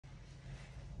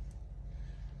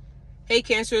Hey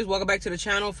Cancers, welcome back to the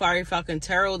channel,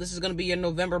 FieryFalconTarot. This is going to be your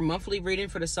November monthly reading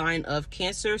for the sign of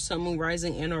Cancer, Sun, Moon,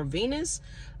 Rising, and or Venus.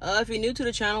 If you're new to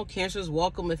the channel, Cancers,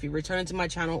 welcome. If you're returning to my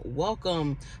channel,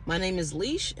 welcome. My name is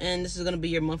Leash, and this is going to be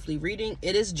your monthly reading.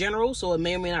 It is general, so it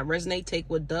may or may not resonate. Take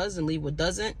what does and leave what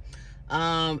doesn't.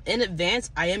 In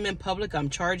advance, I am in public. I'm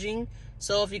charging.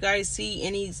 So if you guys see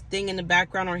anything in the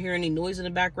background or hear any noise in the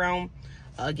background,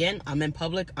 again, I'm in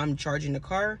public. I'm charging the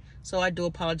car, so I do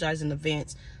apologize in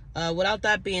advance. Without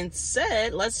that being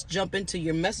said, let's jump into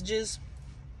your messages.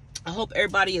 I hope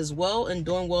everybody is well and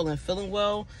doing well and feeling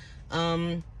well.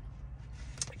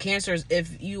 Cancers,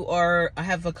 if you are, I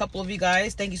have a couple of you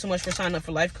guys. Thank you so much for signing up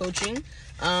for life coaching.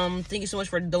 Thank you so much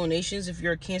for the donations. If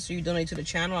you're a Cancer, you donate to the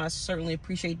channel. I certainly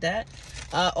appreciate that.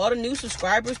 All the new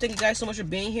subscribers, thank you guys so much for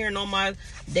being here. And all my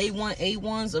day one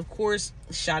A1s, of course,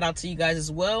 shout out to you guys as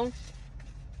well.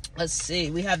 Let's see.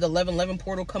 We have the 11/11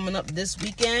 portal coming up this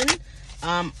weekend.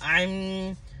 I'm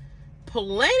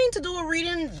planning to do a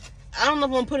reading. I don't know if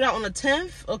I'm going to put it out on the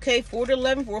 10th, okay, for the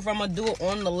 11th, or if I'm going to do it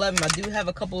on the 11th. I do have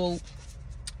a couple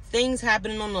things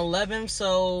happening on the 11th,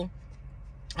 so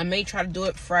I may try to do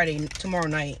it tomorrow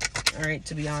night. All right,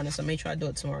 to be honest, I may try to do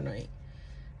it tomorrow night.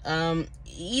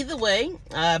 Either way,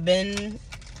 I've been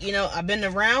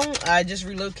around. I just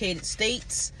relocated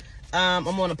states. I'm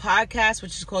on a podcast,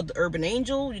 which is called The Urban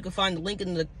Angel. You can find the link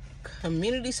in the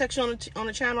community section on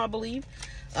the channel, I believe.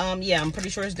 Yeah, I'm pretty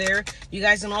sure it's there. You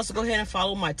guys can also go ahead and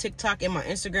follow my TikTok and my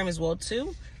Instagram as well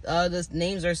too. The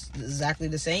names are exactly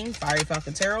the same,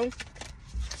 FieryFalconTarot.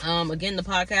 Again, the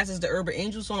podcast is The Urban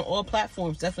Angels on all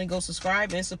platforms. Definitely go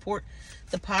subscribe and support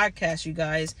the podcast, you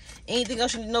guys. Anything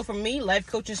else you need to know from me, life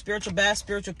coaching, spiritual baths,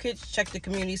 spiritual kits, check the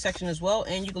community section as well,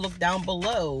 and you can look down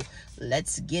below.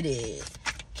 Let's get it.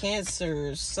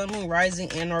 Cancer, Sun, Moon,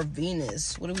 Rising, and or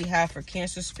Venus. What do we have for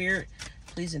Cancer Spirit?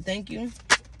 Please and thank you.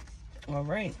 All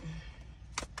right.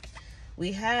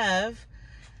 We have,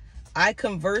 I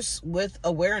converse with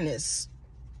awareness.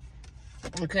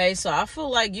 Okay, so I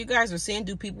feel like you guys are seeing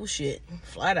through people's shit,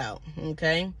 flat out.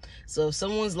 Okay, so if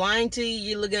someone's lying to you,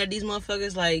 you're looking at these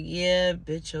motherfuckers like, yeah,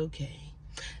 bitch, okay.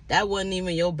 That wasn't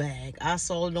even your bag. I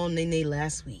saw it on Nene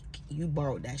last week. You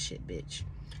borrowed that shit, bitch.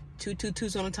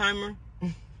 222s on the timer.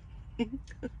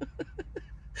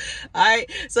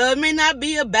 Alright, so it may not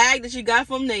be a bag that you got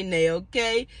from Nene,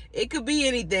 okay? It could be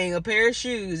anything, a pair of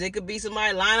shoes. It could be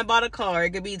somebody lying about a car. It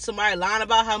could be somebody lying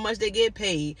about how much they get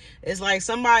paid. It's like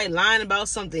somebody lying about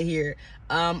something here.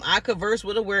 I converse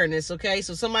with awareness, okay?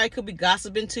 So somebody could be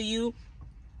gossiping to you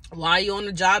while you're on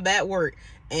the job at work.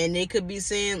 And they could be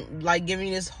saying, like, giving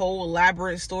you this whole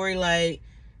elaborate story like,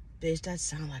 bitch, that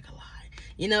sounds like a lie.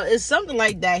 You know, it's something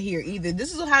like that here. Either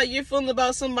this is how you're feeling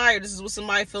about somebody, or this is what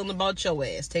somebody feeling about your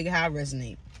ass. Take it how it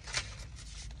resonates.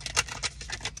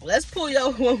 Let's pull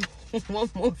y'all one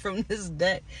more from this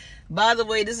deck. By the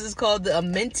way, this is called the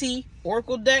Amenti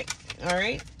Oracle deck. All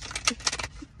right.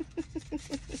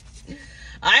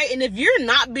 All right, and if you're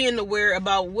not being aware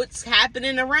about what's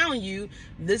happening around you,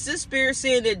 this is Spirit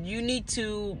saying that you need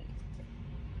to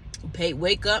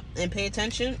wake up and pay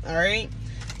attention. All right.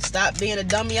 Stop being a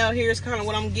dummy out here is kind of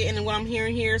what I'm getting and what I'm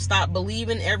hearing here. Stop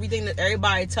believing everything that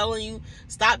everybody telling you.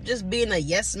 Stop just being a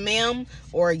yes ma'am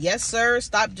or a yes sir.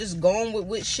 Stop just going with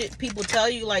what shit people tell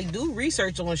you. Like, do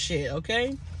research on shit,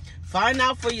 okay? Find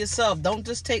out for yourself. Don't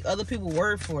just take other people's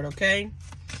word for it, okay?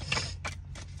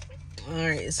 All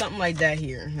right, it's something like that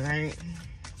here, all right?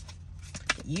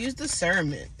 Use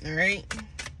discernment, all right?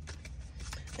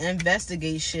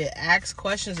 Investigate shit. Ask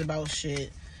questions about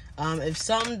shit. If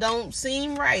something don't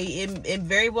seem right, it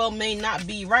very well may not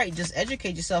be right. Just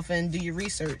educate yourself and do your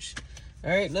research. All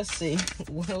right, let's see.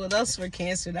 What else for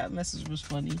Cancer? That message was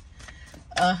funny.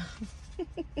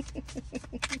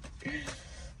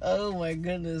 Oh my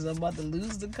goodness, I'm about to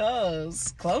lose the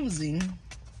cause. Clumsy.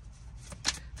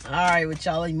 All right, with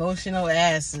y'all emotional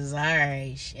asses. All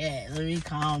right, shit. Let me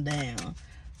calm down.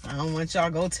 I don't want y'all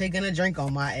go taking a drink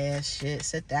on my ass. Shit,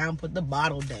 sit down, put the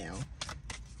bottle down.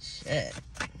 Shit.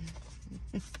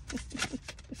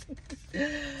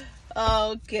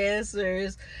 Oh,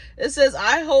 Cancers. It says,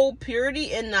 I hold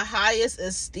purity in the highest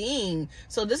esteem.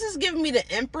 So this is giving me the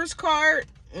Empress card.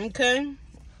 Okay.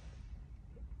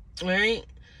 All right.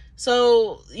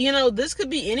 So, you know, this could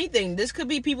be anything. This could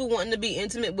be people wanting to be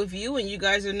intimate with you, and you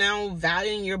guys are now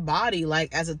valuing your body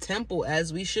like as a temple,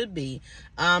 as we should be.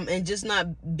 And just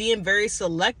not being very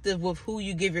selective with who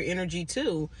you give your energy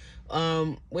to.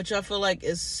 Which I feel like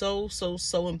is so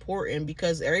important,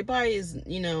 because everybody is,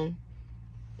 you know,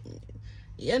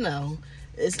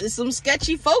 it's some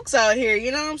sketchy folks out here,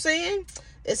 you know what I'm saying?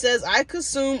 It says, I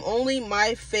consume only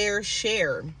my fair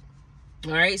share.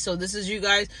 All right, so this is you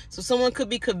guys. So someone could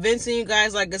be convincing you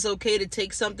guys like it's okay to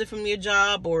take something from your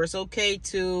job, or it's okay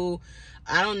to,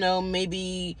 I don't know,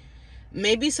 maybe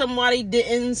somebody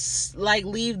didn't like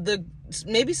leave the,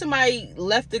 maybe somebody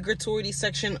left the gratuity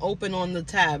section open on the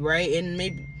tab, right? And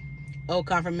maybe, oh,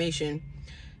 confirmation.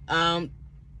 So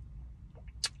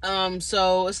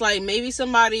it's like maybe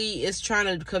somebody is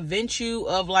trying to convince you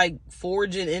of like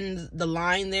forging in the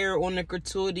line there on the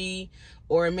gratuity,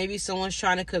 or maybe someone's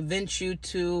trying to convince you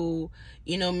to,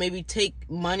 you know, maybe take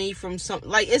money from some,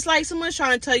 like, it's like someone's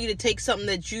trying to tell you to take something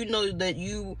that you know that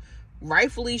you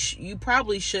rightfully, you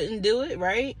probably shouldn't do it,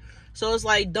 right? So it's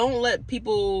like, don't let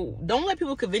people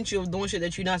convince you of doing shit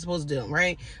that you're not supposed to do,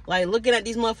 right? Like, looking at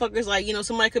these motherfuckers, like, you know,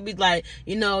 somebody could be like,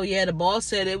 you know, yeah, the boss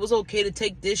said it was okay to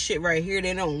take this shit right here.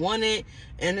 They don't want it.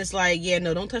 And it's like, yeah,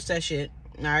 no, don't touch that shit.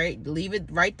 All right, leave it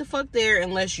right the fuck there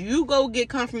unless you go get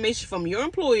confirmation from your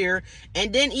employer,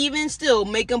 and then even still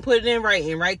make them put it in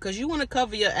writing, right? Because you want to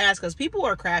cover your ass, because people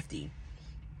are crafty.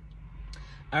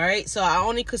 All right, so I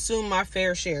only consume my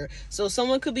fair share. So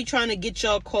someone could be trying to get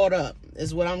y'all caught up,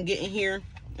 is what I'm getting here.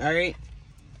 All right,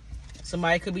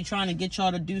 somebody could be trying to get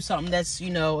y'all to do something that's, you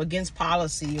know, against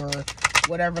policy or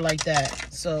whatever like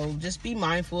that. So just be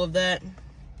mindful of that.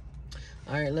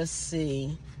 All right, let's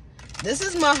see. This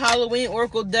is my Halloween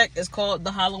Oracle deck. It's called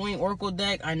the Halloween Oracle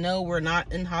deck. I know we're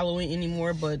not in Halloween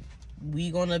anymore, but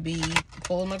we gonna be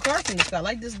pulling a card from this. I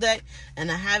like this deck,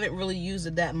 and I haven't really used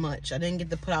it that much. I didn't get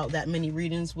to put out that many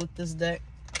readings with this deck.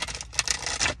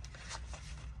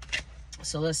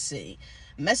 So let's see.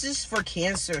 Message for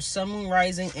Cancer, Sun, Moon,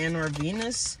 Rising, and or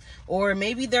Venus. Or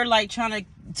maybe they're like trying to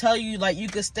tell you like you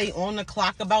could stay on the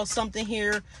clock about something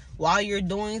here while you're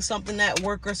doing something at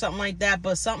work or something like that,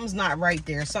 but something's not right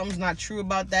there. Something's not true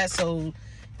about that, so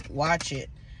watch it.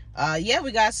 Yeah,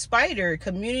 we got Spider,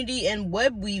 Community, and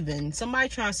Web Weaving. Somebody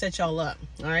trying to set y'all up,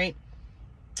 all right?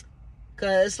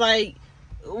 Because it's like,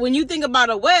 when you think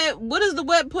about a web, what does the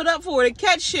web put up for? To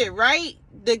catch shit, right?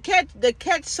 To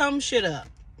catch some shit up,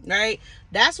 right?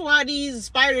 That's why these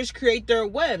spiders create their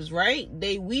webs, right?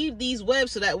 They weave these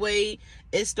webs so that way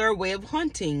it's their way of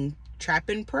hunting,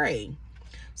 trapping prey.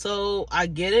 So I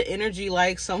get it, energy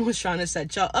like someone's trying to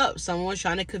set y'all up. Someone's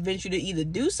trying to convince you to either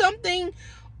do something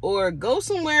or go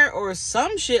somewhere or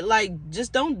some shit. Like,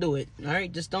 just don't do it, all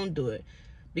right? Just don't do it.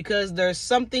 Because there's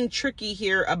something tricky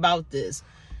here about this.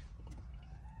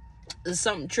 There's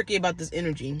something tricky about this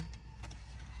energy.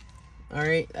 All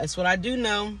right, that's what I do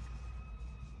know.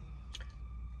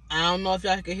 I don't know if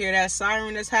y'all can hear that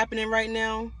siren that's happening right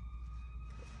now.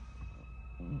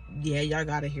 Yeah, y'all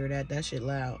gotta hear that. That shit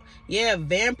loud. Yeah,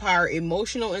 Vampire,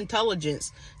 Emotional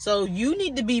Intelligence. So you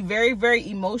need to be very, very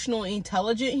emotional and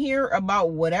intelligent here about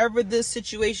whatever this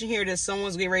situation here that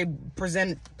someone's getting ready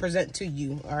to present to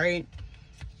you, all right?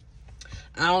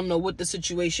 I don't know what the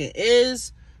situation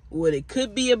is, what it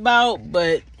could be about,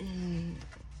 but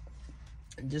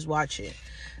just watch it.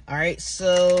 All right,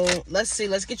 so let's see.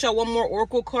 Let's get y'all one more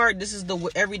Oracle card. This is the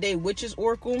Everyday Witches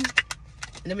Oracle.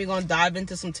 And then we're going to dive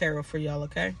into some tarot for y'all,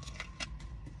 okay?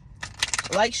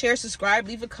 Like, share, subscribe,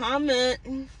 leave a comment.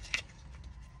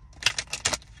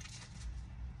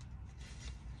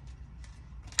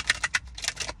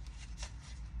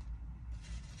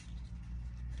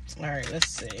 All right, let's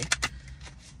see.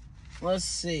 Let's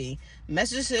see.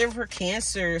 Message here for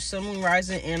Cancer, Sun, Moon,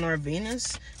 Rising, and or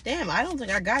Venus. Damn, I don't think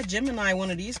I got Gemini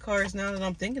one of these cards now that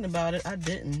I'm thinking about it. I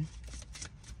didn't.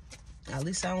 At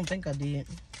least I don't think I did.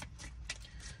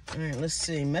 All right, let's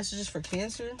see. Messages for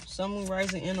Cancer, Sun, Moon,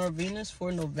 Rising, and or Venus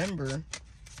for November.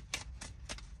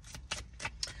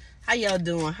 How y'all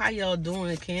doing? How y'all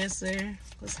doing, Cancer?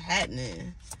 What's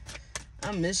happening?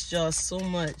 I missed y'all so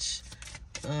much.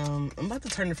 I'm about to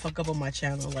turn the fuck up on my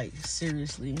channel, like,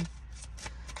 seriously.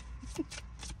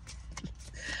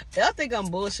 Y'all think I'm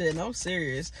bullshitting. I'm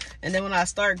serious. And then when I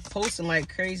start posting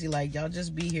like crazy, like, y'all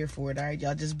just be here for it, all right?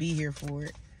 Y'all just be here for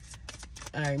it.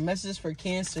 All right, messages for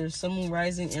Cancer, Sun, Moon,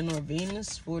 Rising, and or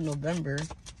Venus for November.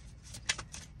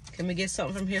 Can we get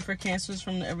something from here for Cancers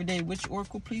from the Everyday Witch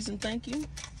Oracle, please and thank you?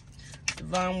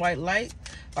 Divine White Light.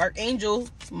 Archangel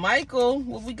Michael,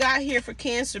 what we got here for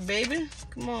Cancer, baby?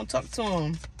 Come on, talk to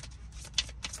him.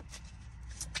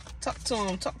 Talk to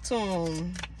him, talk to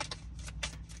him.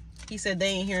 He said they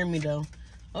ain't hearing me, though.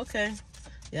 Okay.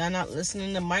 Y'all not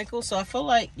listening to Michael? So I feel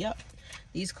like, yep,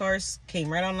 these cards came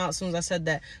right on out as soon as I said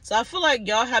that. So I feel like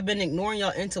y'all have been ignoring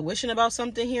y'all intuition about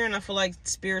something here, and I feel like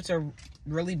spirits are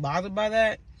really bothered by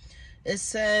that. It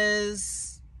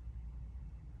says,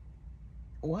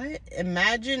 what?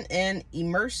 Imagine and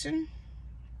immersion?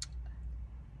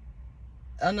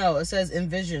 Oh, no, it says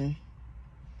envision.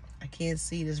 I can't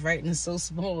see. This writing is so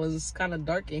small. It's kind of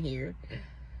dark in here.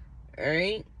 All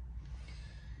right.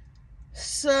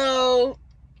 So,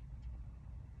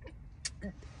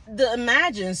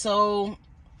 imagine. So,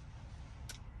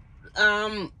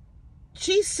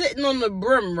 she's sitting on the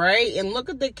broom, right? And look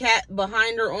at the cat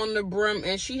behind her on the broom,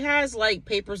 and she has like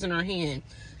papers in her hand.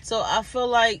 So I feel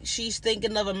like she's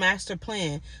thinking of a master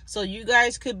plan. So you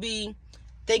guys could be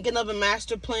thinking of a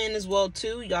master plan as well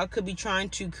too. Y'all could be trying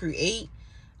to create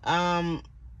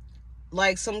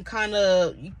like some kind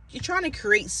of, you're trying to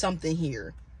create something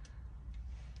here.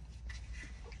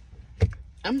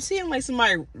 I'm seeing like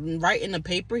somebody writing a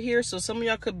paper here. So some of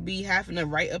y'all could be having to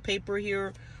write a paper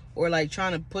here, or like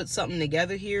trying to put something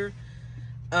together here.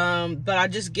 But I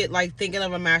just get like thinking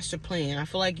of a master plan. I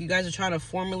feel like you guys are trying to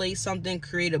formulate something,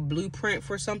 create a blueprint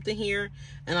for something here.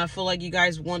 And I feel like you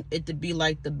guys want it to be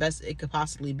like the best it could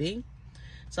possibly be.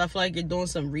 So I feel like you're doing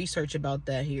some research about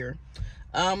that here.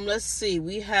 Let's see.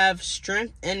 We have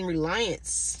strength and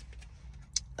reliance.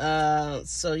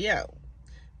 So yeah.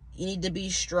 You need to be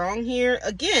strong here.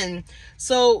 Again,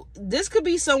 so this could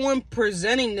be someone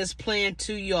presenting this plan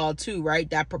to y'all too, right?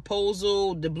 That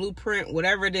proposal, the blueprint,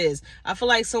 whatever it is. I feel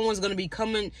like someone's going to be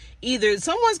coming, either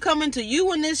someone's coming to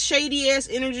you in this shady ass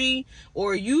energy,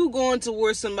 or you going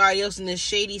towards somebody else in this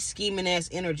shady scheming ass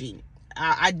energy.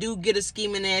 I do get a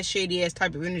scheming ass, shady ass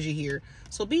type of energy here.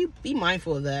 So be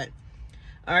mindful of that.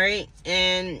 All right.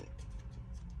 And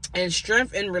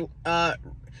strength and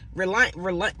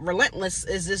relentless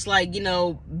is just like, you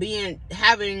know,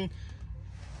 having,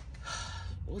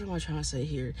 what am I trying to say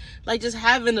here? Like just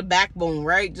having a backbone,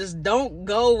 right? Just don't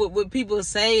go with what people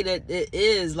say that it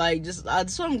is. Like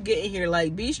that's what I'm getting here.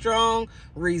 Like be strong,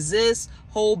 resist,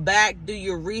 hold back, do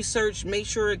your research, make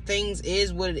sure things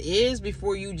is what it is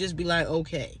before you just be like,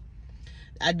 okay.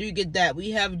 I do get that.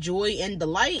 We have joy and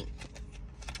delight.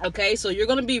 Okay, so you're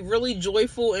going to be really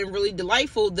joyful and really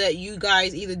delightful that you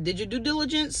guys either did your due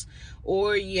diligence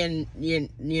or you're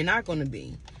not going to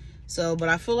be. So, but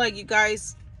I feel like you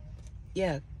guys,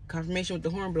 yeah, confirmation with the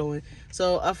horn blowing.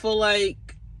 So I feel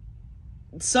like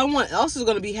someone else is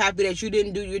going to be happy that you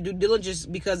didn't do your due diligence,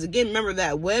 because again, remember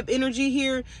that web energy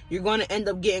here, you're going to end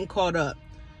up getting caught up.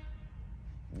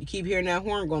 You keep hearing that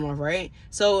horn going off, right?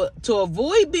 So to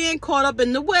avoid being caught up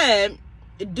in the web,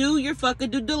 do your fucking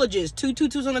due diligence. 2 2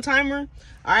 2s on the timer.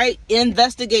 All right.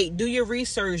 Investigate. Do your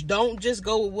research. Don't just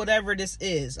go with whatever this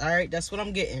is. All right. That's what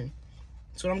I'm getting.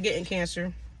 That's what I'm getting,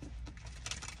 Cancer.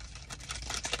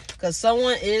 Because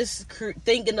someone is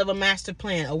thinking of a master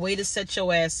plan. A way to set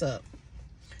your ass up.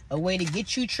 A way to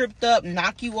get you tripped up.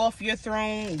 Knock you off your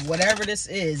throne. Whatever this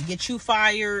is. Get you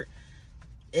fired.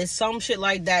 It's some shit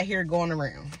like that here going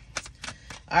around.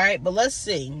 All right, but let's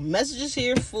see. Messages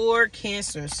here for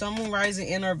Cancer. Sun, Moon,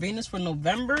 Rising, and our Venus for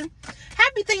November.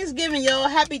 Happy Thanksgiving, y'all.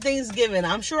 Happy Thanksgiving.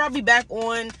 I'm sure I'll be back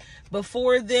on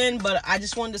before then, but I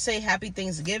just wanted to say happy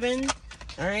Thanksgiving.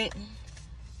 All right.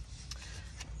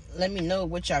 Let me know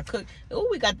what y'all cook. Oh,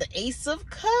 we got the Ace of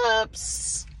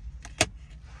Cups.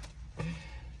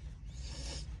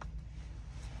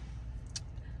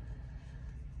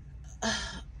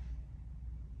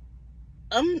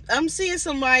 I'm seeing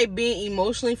somebody being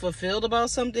emotionally fulfilled about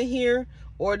something here,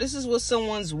 or this is what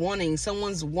someone's wanting.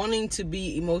 Someone's wanting to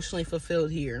be emotionally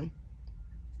fulfilled here.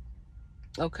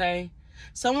 Okay.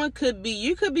 Someone could be,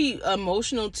 you could be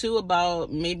emotional too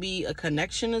about maybe a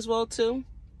connection as well too.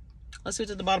 Let's see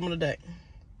what's at the bottom of the deck.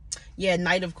 Yeah,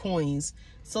 Knight of Coins.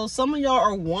 So some of y'all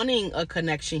are wanting a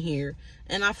connection here.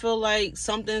 And I feel like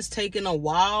something's taking a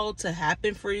while to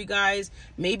happen for you guys.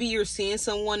 Maybe you're seeing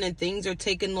someone and things are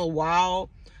taking a while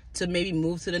to maybe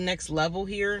move to the next level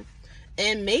here.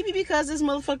 And maybe because this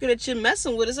motherfucker that you're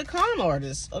messing with is a con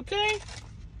artist. Okay?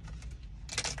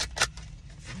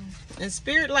 And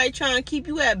Spirit like trying to keep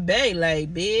you at bay.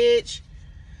 Like, bitch,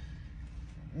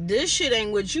 this shit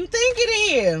ain't what you think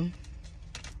it is.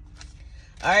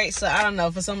 Alright, so I don't know.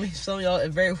 For some of y'all,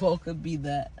 it very well could be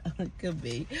that. It could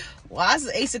be. Why is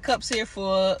the Ace of Cups here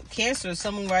for Cancer,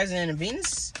 Sun, Moon, Rising, and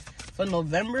Venus for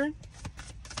November?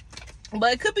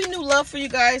 But it could be new love for you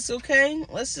guys, okay?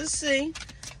 Let's just see.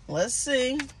 Let's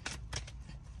see.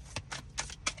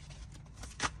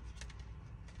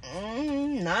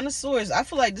 Nine of Swords. I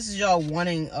feel like this is y'all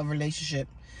wanting a relationship.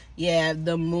 Yeah,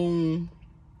 the Moon.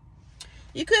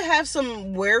 You could have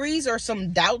some worries or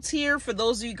some doubts here for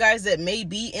those of you guys that may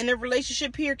be in a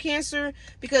relationship here, Cancer.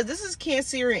 Because this is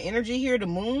Cancerian energy here, the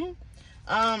Moon.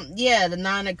 Yeah, the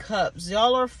Nine of Cups.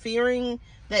 Y'all are fearing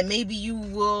that maybe you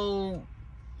will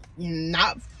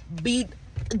not be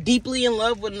deeply in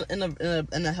love with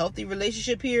in a healthy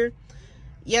relationship here.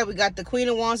 Yeah, we got the Queen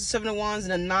of Wands, the Seven of Wands,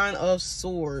 and the Nine of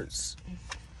Swords.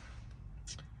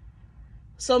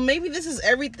 So maybe this is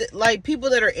everything, like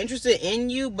people that are interested in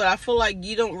you, but I feel like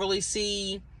you don't really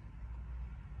see,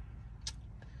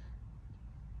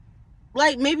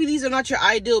 like maybe these are not your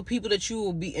ideal people that you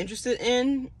will be interested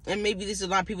in, and maybe these are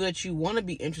not people that you want to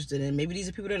be interested in. Maybe these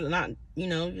are people that are not, you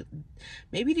know,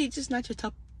 maybe they're just not your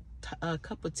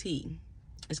cup of tea.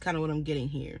 Is kind of what I'm getting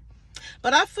here.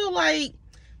 But I feel like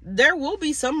there will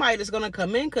be somebody that's going to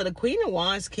come in, because the Queen of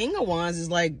Wands, King of Wands is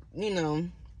like, you know,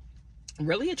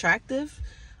 really attractive.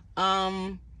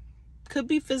 Could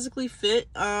be physically fit.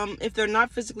 If they're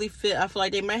not physically fit, I feel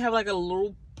like they might have like a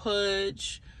little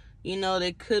pudge. You know,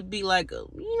 they could be like,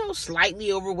 you know,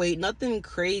 slightly overweight, nothing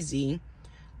crazy.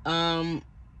 But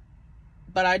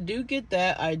I do get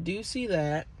that. I do see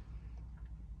that.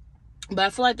 But I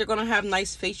feel like they're going to have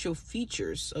nice facial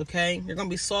features, okay? They're going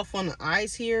to be soft on the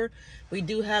eyes here. We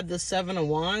do have the Seven of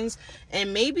Wands.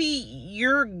 And maybe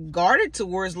you're guarded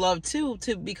towards love too,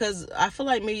 because I feel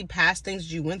like maybe past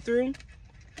things you went through.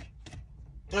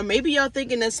 Or maybe y'all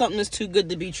thinking that something is too good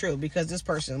to be true, because this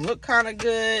person look kind of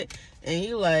good. And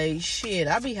you like, shit,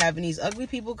 I be having these ugly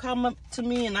people come up to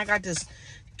me, and I got this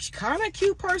kind of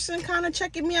cute person kind of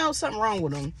checking me out. Something wrong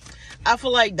with them. I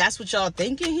feel like that's what y'all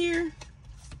thinking here.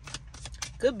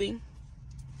 Could be.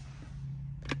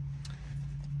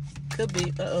 Could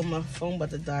be. Uh-oh, my phone about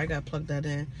to die. I gotta plug that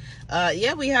in.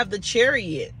 Yeah, we have the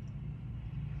Chariot.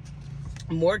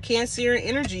 More Cancer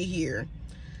energy here.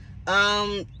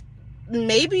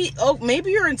 Maybe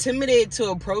you're intimidated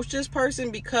to approach this person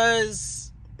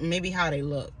because maybe how they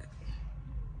look.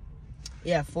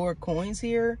 Yeah, 4 coins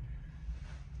here.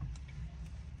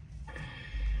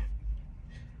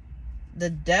 The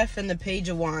Death and the Page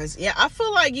of Wands. Yeah, I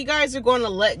feel like you guys are going to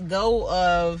let go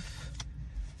of...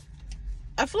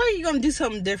 I feel like you're going to do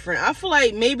something different. I feel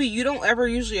like maybe you don't ever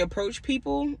usually approach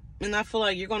people, and I feel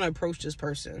like you're going to approach this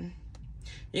person.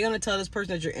 You're going to tell this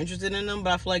person that you're interested in them,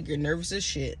 but I feel like you're nervous as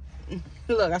shit.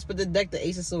 Look, I split the deck, the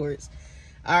Ace of Swords.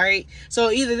 Alright, so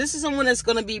either this is someone that's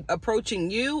going to be approaching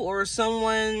you, or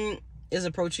someone is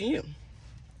approaching you.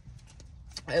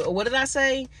 What did I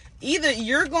say? Either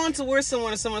you're going towards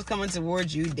someone or someone's coming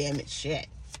towards you. Damn it, shit.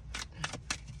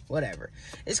 Whatever.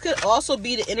 This could also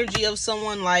be the energy of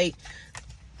someone like...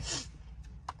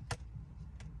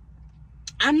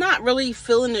 I'm not really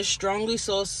feeling this strongly,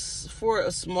 so it's for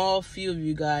a small few of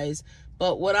you guys.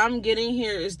 But what I'm getting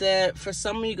here is that for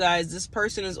some of you guys, this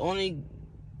person is only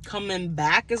coming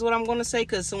back, is what I'm going to say,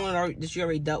 because someone that you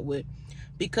already dealt with,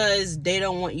 because they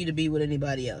don't want you to be with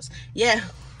anybody else. Yeah,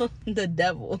 the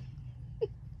Devil.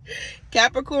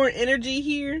 Capricorn energy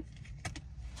here.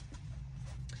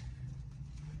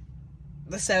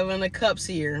 The 7 of Cups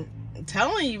here. I'm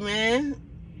telling you, man,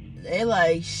 they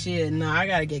like, shit, nah, I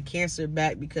gotta get Cancer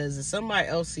back, because if somebody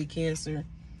else see Cancer,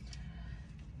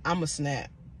 I'ma snap.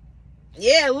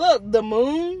 Yeah, look, the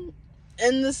Moon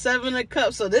and the 7 of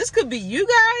Cups. So this could be you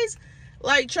guys,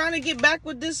 like, trying to get back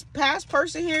with this past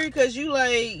person here, because you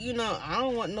like, you know, I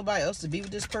don't want nobody else to be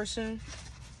with this person.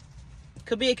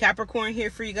 Could be a Capricorn here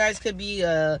for you guys. Could be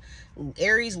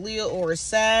Aries, Leo, or a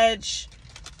Sag.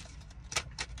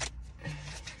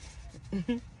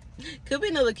 Could be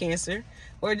another Cancer.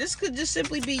 Or this could just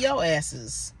simply be your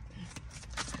asses.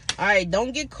 Alright,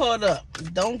 don't get caught up.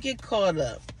 Don't get caught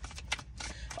up.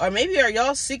 Or maybe are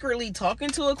y'all secretly talking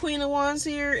to a Queen of Wands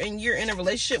here, and you're in a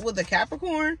relationship with a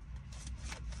Capricorn?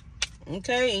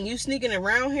 Okay, and you sneaking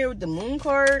around here with the Moon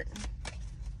card.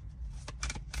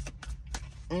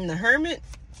 And the Hermit.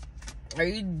 Are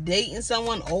you dating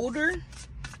someone older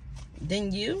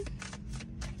than you?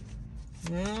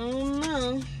 I don't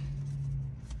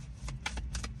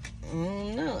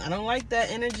know. I don't like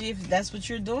that energy. If that's what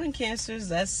you're doing, Cancers,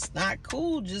 that's not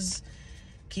cool. Just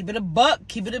keep it a buck.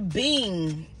 Keep it a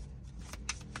bean.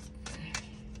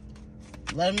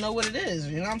 Let them know what it is.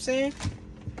 You know what I'm saying?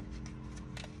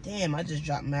 Damn, I just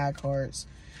dropped mad cards.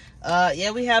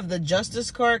 Yeah, we have the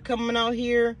Justice card coming out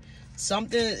here.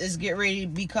 Something is getting ready to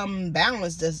become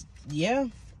balanced. Yeah,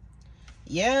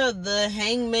 the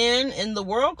Hangman and the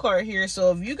World card here.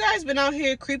 So if you guys been out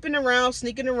here creeping around,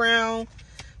 sneaking around,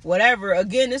 whatever,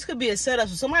 again, this could be a setup.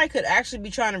 So somebody could actually be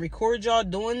trying to record y'all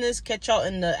doing this, catch y'all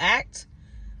in the act,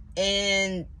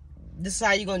 and this is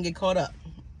how you're gonna get caught up.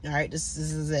 All right, this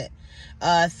is it.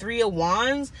 3 of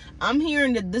Wands. I'm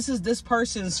hearing that this is this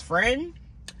person's friend.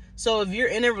 So if you're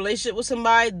in a relationship with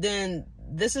somebody, then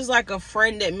this is like a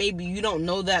friend that maybe you don't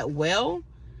know that well,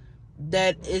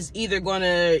 that is either going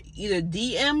to either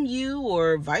DM you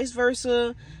or vice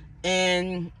versa,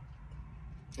 and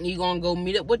you're going to go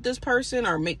meet up with this person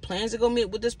or make plans to go meet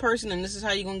up with this person, and this is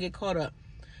how you're going to get caught up.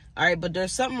 All right, but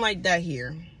there's something like that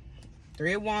here.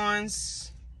 3 of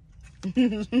Wands. What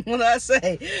did I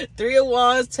say? 3 of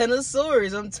Wands, 10 of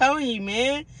Swords. I'm telling you,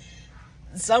 man.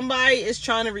 Somebody is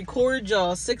trying to record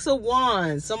y'all. 6 of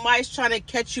Wands. Somebody's trying to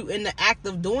catch you in the act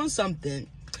of doing something.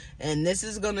 And this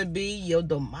is going to be your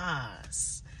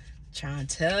demise. Trying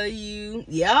to tell you.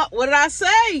 Yeah, what did I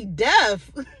say? Death.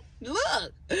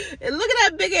 Look. And look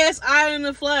at that big ass eye on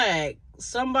the flag.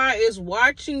 Somebody is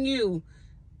watching you.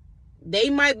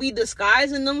 They might be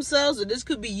disguising themselves, or this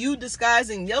could be you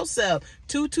disguising yourself.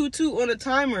 222 on the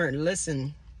timer.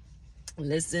 Listen,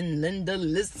 Linda,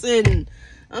 listen.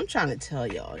 I'm trying to tell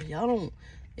y'all. Y'all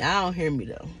don't hear me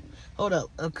though. Hold up,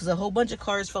 because a whole bunch of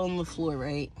cards fell on the floor,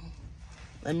 right?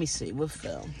 Let me see what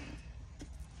fell.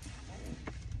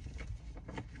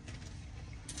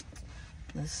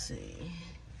 Let's see.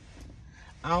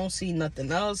 I don't see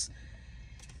nothing else.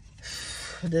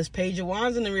 This Page of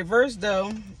Wands in the reverse,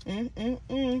 though.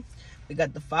 We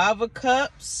got the 5 of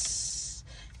Cups.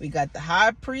 We got the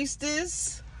High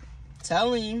Priestess.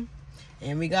 Telling you.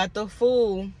 And we got the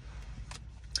Fool.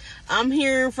 I'm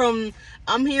hearing from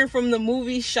the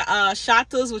movie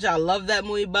Shatas, which I love that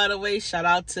movie, by the way. Shout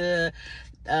out to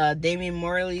Damian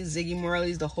Marley, Ziggy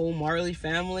Marley's, the whole Marley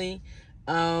family.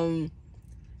 And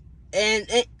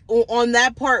on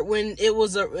that part, when it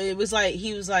was like,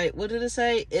 he was like, what did it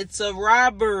say? It's a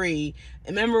robbery.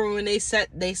 Remember when they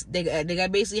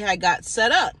got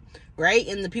set up, right?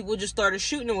 And the people just started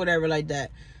shooting or whatever like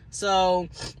that. So,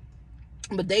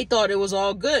 but they thought it was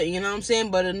all good, you know what I'm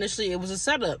saying? But initially it was a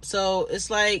setup. So it's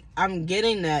like, I'm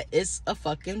getting that. It's a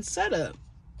fucking setup.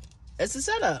 It's a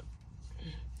setup.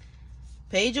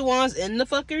 Page of Wands in the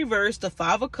fucking reverse, the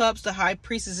 5 of Cups, the High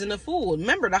Priestess, and the Fool.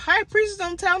 Remember, the High Priestess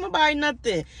don't tell nobody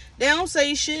nothing. They don't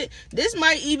say shit. This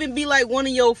might even be like one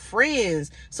of your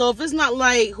friends. So if it's not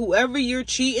like whoever you're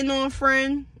cheating on,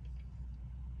 friend,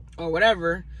 or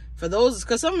whatever, for those,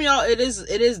 because some of y'all, it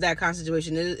is that kind of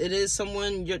situation. It is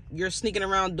someone you're sneaking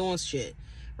around doing shit,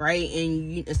 right?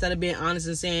 And you, instead of being honest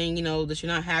and saying, you know, that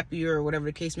you're not happy or whatever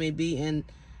the case may be, and,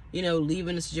 you know,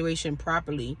 leaving the situation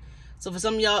properly. So for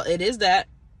some of y'all, it is that.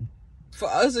 For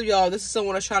others of y'all, this is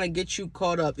someone that's trying to get you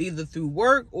caught up, either through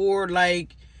work or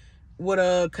like with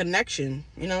a connection.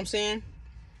 You know what I'm saying?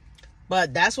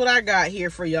 But that's what I got here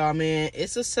for y'all, man.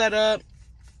 It's a setup.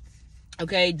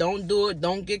 Okay, don't do it.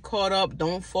 Don't get caught up.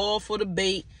 Don't fall for the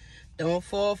bait. Don't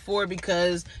fall for it,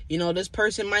 because, you know, this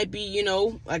person might be, you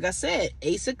know, like I said,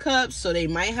 Ace of Cups. So they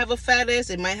might have a fat ass.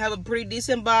 They might have a pretty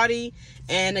decent body.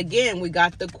 And again, we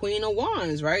got the Queen of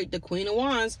Wands, right? The Queen of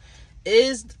Wands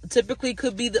is typically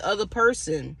could be the other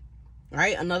person,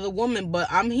 right? Another woman.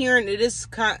 But I'm hearing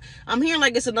I'm hearing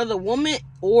like it's another woman,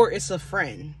 or it's a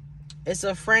friend. It's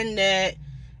a friend that,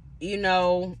 you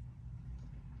know,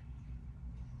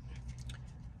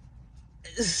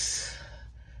 it's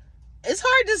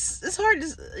hard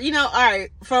to, you know, all right,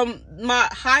 from my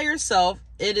higher self,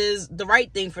 it is the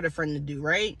right thing for the friend to do,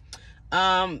 right?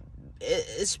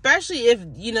 Especially if,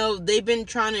 you know, they've been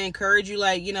trying to encourage you,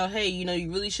 like, you know, hey, you know,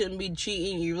 you really shouldn't be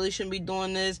cheating, you really shouldn't be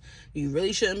doing this, you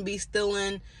really shouldn't be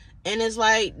stealing. And it's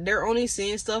like they're only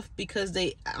saying stuff because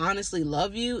they honestly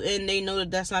love you, and they know that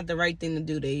that's not the right thing to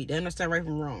do. They understand right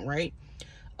from wrong, right?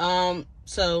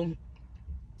 So,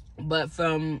 but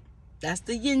from, that's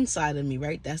the yin side of me,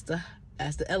 right? That's the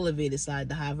elevated side,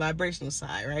 the high vibrational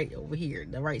side, right? Over here,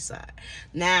 the right side.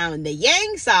 Now, the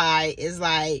yang side is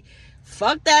like,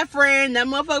 fuck that friend. That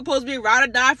motherfucker supposed to be ride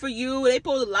or die for you. They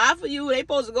supposed to lie for you. They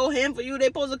supposed to go ham for you. They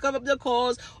supposed to cover up their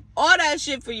cause. All that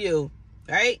shit for you,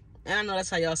 right? And I know that's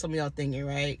how some of y'all thinking,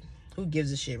 right? Who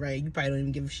gives a shit, right? You probably don't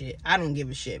even give a shit. I don't give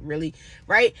a shit, really,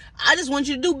 right? I just want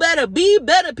you to do better. Be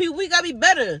better, people. We gotta be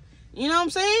better. You know what I'm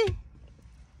saying?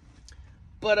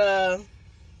 But,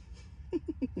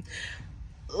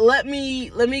 let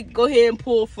me go ahead and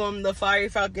pull from the Fiery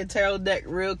Falcon Tarot deck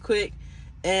real quick,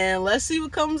 and let's see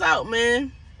what comes out,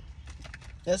 man.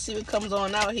 Let's see what comes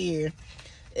on out here.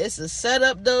 It's a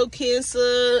setup, though, Cancer.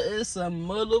 It's a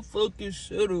motherfucking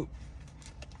setup.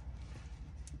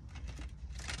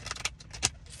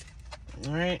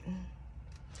 All right.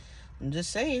 I'm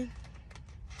just saying.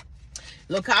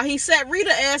 Look how he set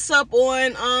Rita ass up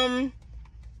on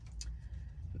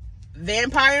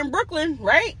Vampire in Brooklyn,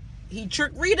 right? He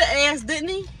tricked Rita ass, didn't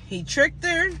he? He tricked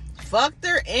her, fucked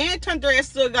her, and turned her ass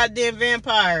to a goddamn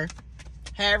vampire.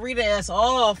 Had Rita ass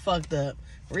all fucked up.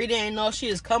 Rita ain't know she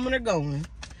is coming or going,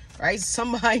 right?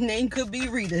 Somebody's name could be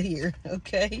Rita here,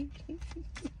 okay?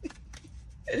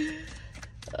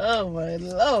 Oh my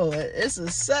Lord, it's a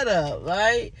setup,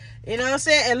 right? You know what I'm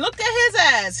saying? And look at his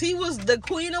ass. He was the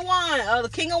Queen of Wands, the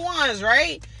King of Wands,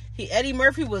 right? Eddie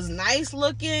Murphy was nice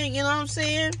looking, you know what I'm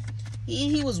saying?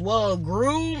 He was well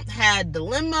groomed, had the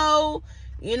limo,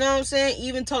 You know what I'm saying?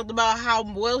 Even talked about how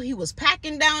well he was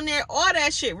packing down there. All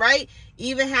that shit, right?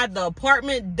 Even had the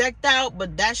apartment decked out.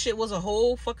 But that shit was a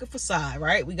whole fucking facade,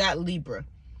 right? We got Libra.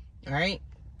 All right?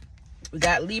 We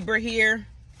got Libra here.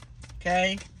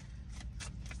 Okay?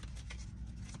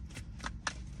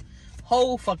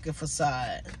 Whole fucking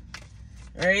facade.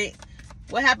 Right?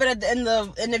 What happened at the end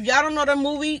of... And if y'all don't know the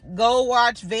movie, go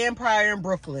watch Vampire in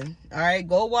Brooklyn. All right?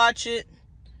 Go watch it.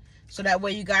 So that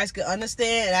way you guys can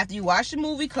understand. And after you watch the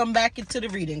movie, come back into the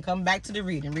reading. Come back to the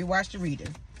reading. Rewatch the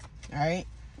reading. Alright?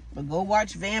 But go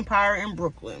watch Vampire in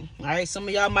Brooklyn. Alright? Some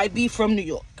of y'all might be from New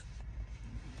York.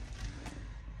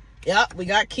 Yep, we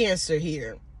got Cancer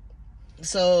here.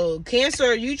 So, Cancer,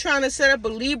 are you trying to set up a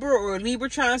Libra or a Libra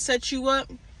trying to set you up?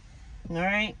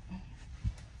 Alright?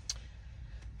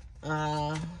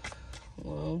 Well,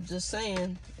 I'm just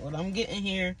saying what I'm getting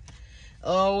here.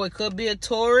 Oh, it could be a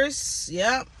Taurus.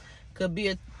 Yep. Could be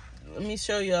a, let me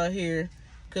show y'all here.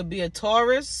 Could be a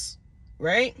Taurus,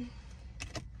 right?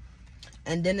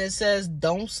 And then it says,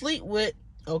 don't sleep with,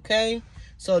 okay?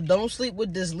 So don't sleep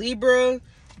with this Libra.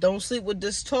 Don't sleep with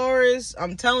this Taurus.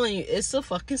 I'm telling you, it's a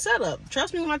fucking setup.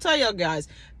 Trust me when I tell y'all guys.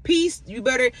 Peace, you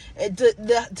better,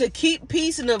 to keep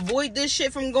peace and avoid this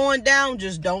shit from going down,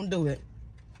 just don't do it.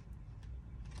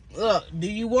 Look,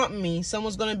 do you want me?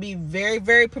 Someone's going to be very,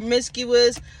 very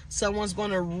promiscuous. Someone's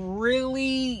going to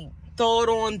really throw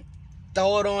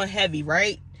it on heavy,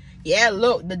 right? Yeah,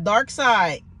 look, the dark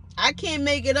side. I can't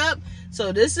make it up.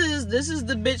 So this is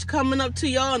the bitch coming up to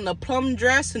y'all in the plum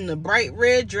dress and the bright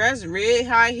red dress, red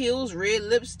high heels, red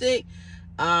lipstick,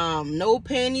 no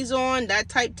panties on, that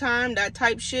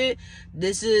type shit.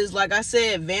 This is, like I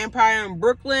said, Vampire in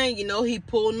Brooklyn. You know, he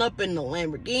pulling up in the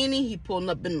Lamborghini. He pulling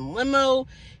up in the limo.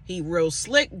 He real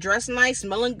slick, dressed nice,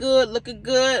 smelling good, looking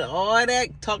good, all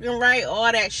that, talking right, all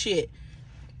that shit.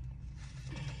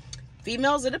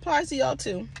 Females, it applies to y'all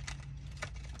too.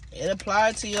 It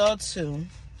applies to y'all too.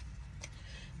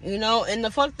 You know, and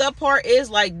the fucked up part is,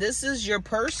 like, this is your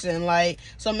person. Like,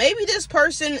 so maybe this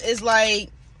person is, like,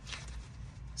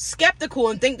 skeptical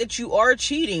and think that you are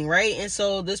cheating, right? And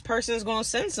so this person is going to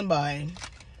send somebody.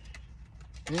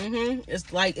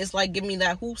 It's like, give me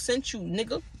that who sent you,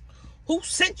 nigga. Who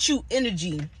sent you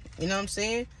energy? You know what I'm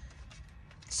saying?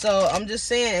 So I'm just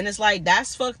saying, and it's like,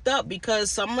 that's fucked up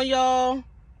because some of y'all,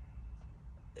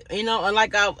 you know, and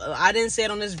like I didn't say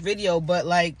it on this video, but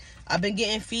like I've been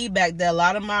getting feedback that a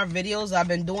lot of my videos I've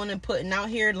been doing and putting out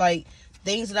here, like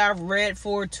things that I've read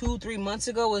for 2-3 months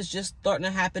ago is just starting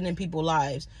to happen in people's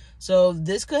lives. So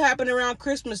this could happen around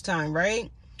Christmas time, right?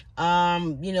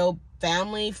 You know,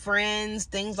 family, friends,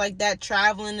 things like that,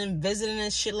 traveling and visiting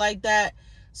and shit like that.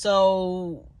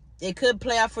 So it could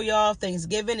play out for y'all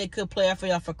Thanksgiving. It could play out for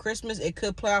y'all for Christmas. It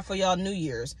could play out for y'all New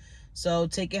Year's. So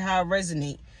take it how it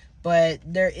resonates. But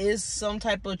there is some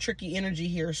type of tricky energy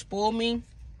here. Spoil me.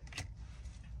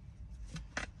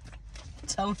 I'm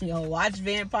telling y'all, watch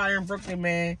Vampire in Brooklyn,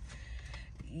 man.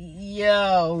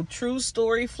 Yo, true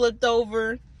story flipped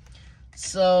over.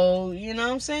 So, you know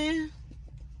what I'm saying?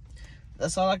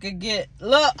 That's all I could get.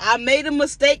 Look, I made a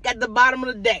mistake at the bottom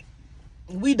of the deck.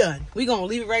 We done. We gonna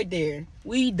leave it right there.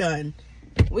 We done.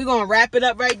 We gonna wrap it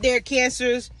up right there,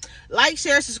 Cancers. Like,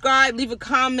 share, subscribe, leave a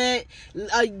comment.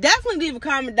 Definitely leave a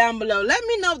comment down below. Let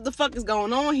me know what the fuck is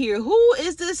going on here. Who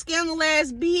is this scandalous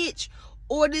ass bitch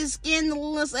or this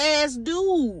scandalous ass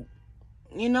dude?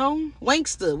 You know,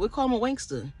 wankster. We call him a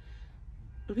wankster.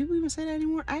 Do people even say that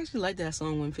anymore? I actually like that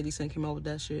song when 50 Cent came out with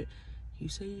that shit. You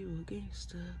say you a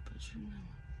gangster, but you never.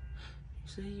 You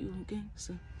say you a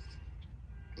gangster.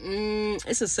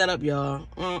 It's a setup, y'all.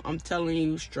 I'm telling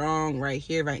you, strong right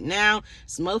here, right now.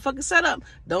 It's a motherfucking setup.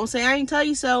 Don't say I ain't tell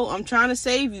you so. I'm trying to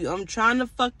save you. I'm trying to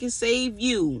fucking save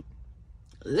you.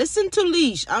 Listen to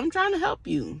Leash. I'm trying to help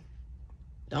you.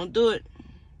 Don't do it.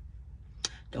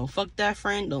 Don't fuck that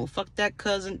friend. Don't fuck that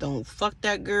cousin. Don't fuck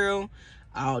that girl.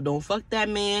 Don't fuck that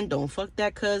man. Don't fuck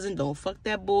that cousin. Don't fuck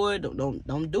that boy.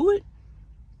 Don't do it.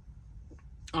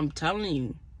 I'm telling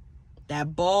you.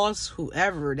 That boss,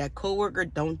 whoever, that coworker,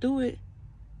 don't do it.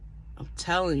 I'm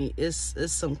telling you, it's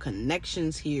some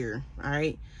connections here, all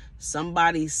right?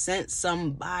 Somebody sent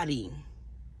somebody.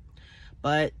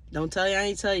 But don't tell you I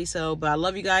ain't tell you so. But I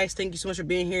love you guys. Thank you so much for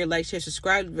being here. Like, share,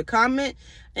 subscribe, leave a comment,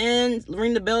 and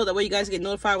ring the bell. That way you guys get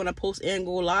notified when I post and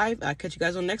go live. I'll catch you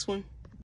guys on the next one.